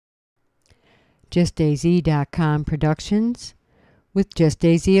Az.com Productions with Az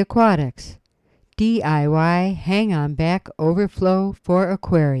Aquatics. DIY hang-on back overflow for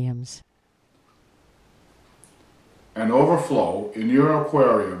aquariums. An overflow in your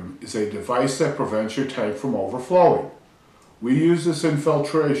aquarium is a device that prevents your tank from overflowing. We use this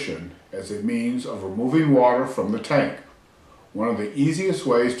infiltration as a means of removing water from the tank. One of the easiest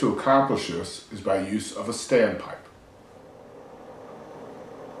ways to accomplish this is by use of a standpipe.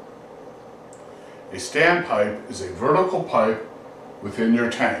 A standpipe is a vertical pipe within your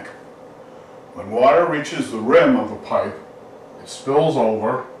tank. When water reaches the rim of the pipe, it spills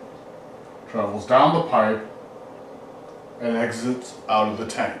over, travels down the pipe, and exits out of the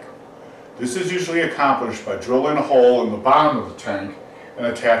tank. This is usually accomplished by drilling a hole in the bottom of the tank and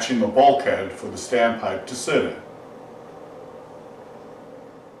attaching the bulkhead for the standpipe to sit in.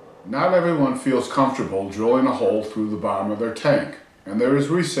 Not everyone feels comfortable drilling a hole through the bottom of their tank, and there is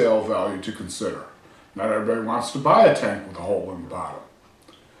resale value to consider. Not everybody wants to buy a tank with a hole in the bottom.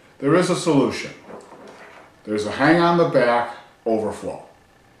 There is a solution. There's a hang on the back overflow.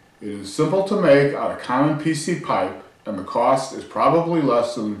 It is simple to make out of common PC pipe, and the cost is probably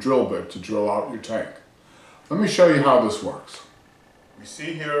less than a drill bit to drill out your tank. Let me show you how this works. We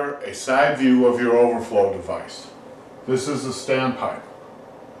see here a side view of your overflow device. This is the standpipe.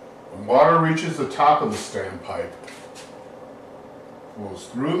 When water reaches the top of the standpipe, it flows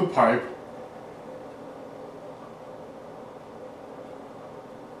through the pipe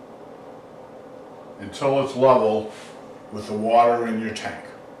until it's level with the water in your tank.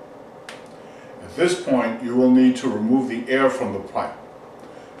 At this point, you will need to remove the air from the pipe.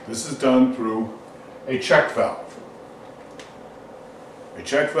 This is done through a check valve. A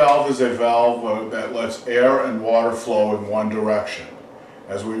check valve is a valve that lets air and water flow in one direction.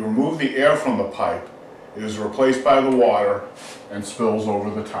 As we remove the air from the pipe, it is replaced by the water and spills over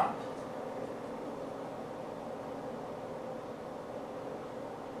the top.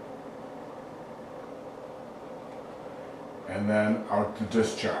 And then out the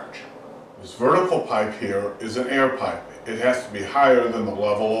discharge. This vertical pipe here is an air pipe. It has to be higher than the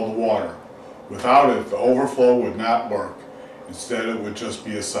level of the water. Without it, the overflow would not work. Instead, it would just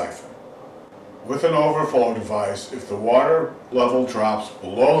be a siphon. With an overflow device, if the water level drops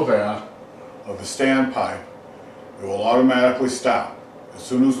below that of the standpipe, it will automatically stop. As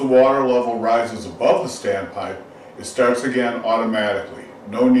soon as the water level rises above the standpipe, it starts again automatically.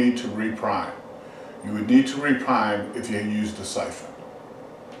 No need to reprime. You would need to reprime if you used a siphon.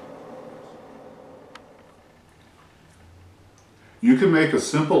 You can make a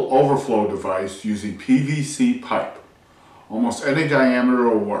simple overflow device using PVC pipe. Almost any diameter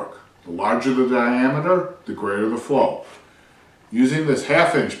will work. The larger the diameter, the greater the flow. Using this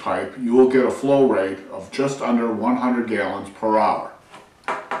half-inch pipe, you will get a flow rate of just under 100 gallons per hour.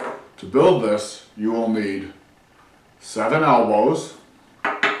 To build this, you will need 7 elbows,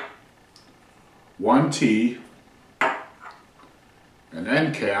 1 T, an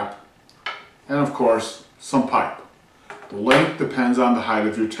end cap, and of course, some pipe. The length depends on the height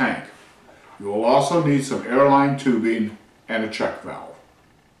of your tank. You will also need some airline tubing and a check valve.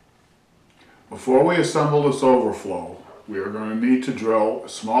 Before we assemble this overflow, we are going to need to drill a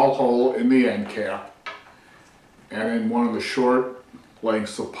small hole in the end cap and in one of the short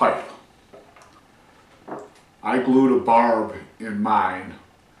lengths of pipe. I glued a barb in mine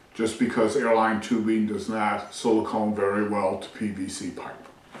just because airline tubing does not silicone very well to PVC pipe.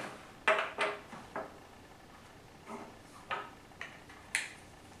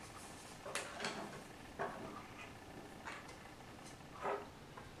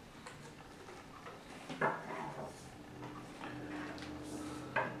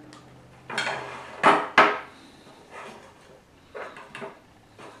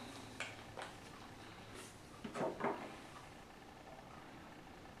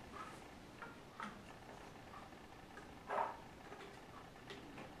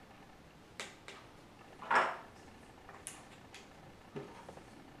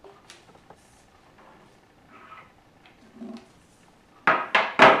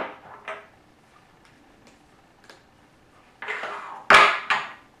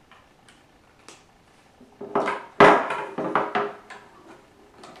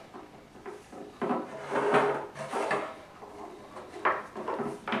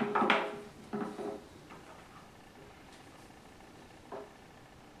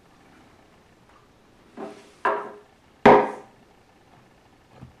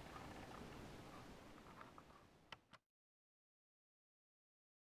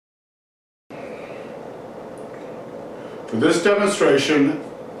 For this demonstration,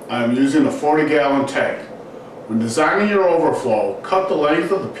 I am using a 40-gallon tank. When designing your overflow, cut the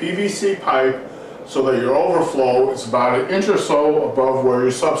length of the PVC pipe so that your overflow is about an inch or so above where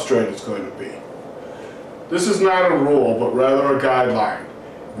your substrate is going to be. This is not a rule, but rather a guideline.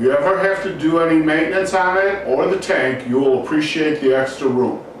 If you ever have to do any maintenance on it or the tank, you will appreciate the extra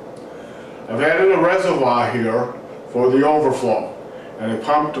room. I've added a reservoir here for the overflow and a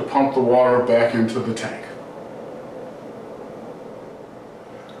pump to pump the water back into the tank.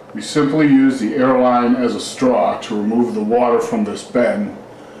 We simply use the air line as a straw to remove the water from this bend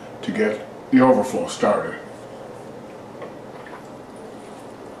to get the overflow started.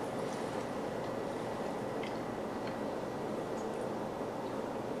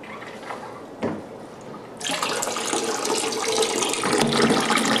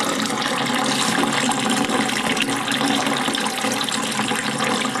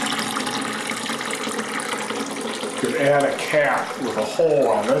 Could add a cap with a hole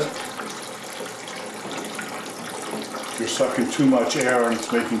on it. If you're sucking too much air and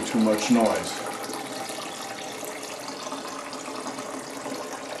it's making too much noise.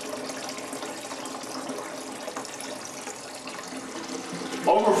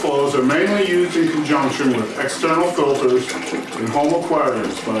 Overflows are mainly used in conjunction with external filters in home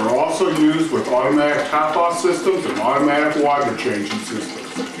aquariums, but are also used with automatic top-off systems and automatic water changing systems.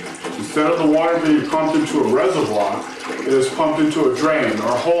 Instead of the water being pumped into a reservoir, it is pumped into a drain or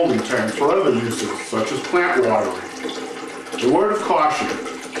a holding tank for other uses, such as plant watering. A word of caution,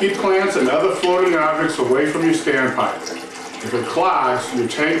 keep plants and other floating objects away from your standpipe. If it clogs, your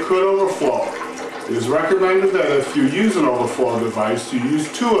tank could overflow. It is recommended that if you use an overflow device, you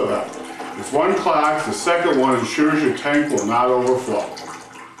use two of them. If one clogs, the second one ensures your tank will not overflow.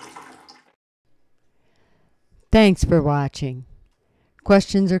 Thanks for watching.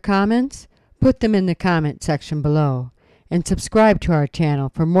 Questions or comments? Put them in the comment section below, and subscribe to our channel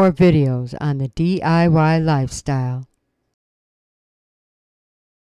for more videos on the DIY lifestyle.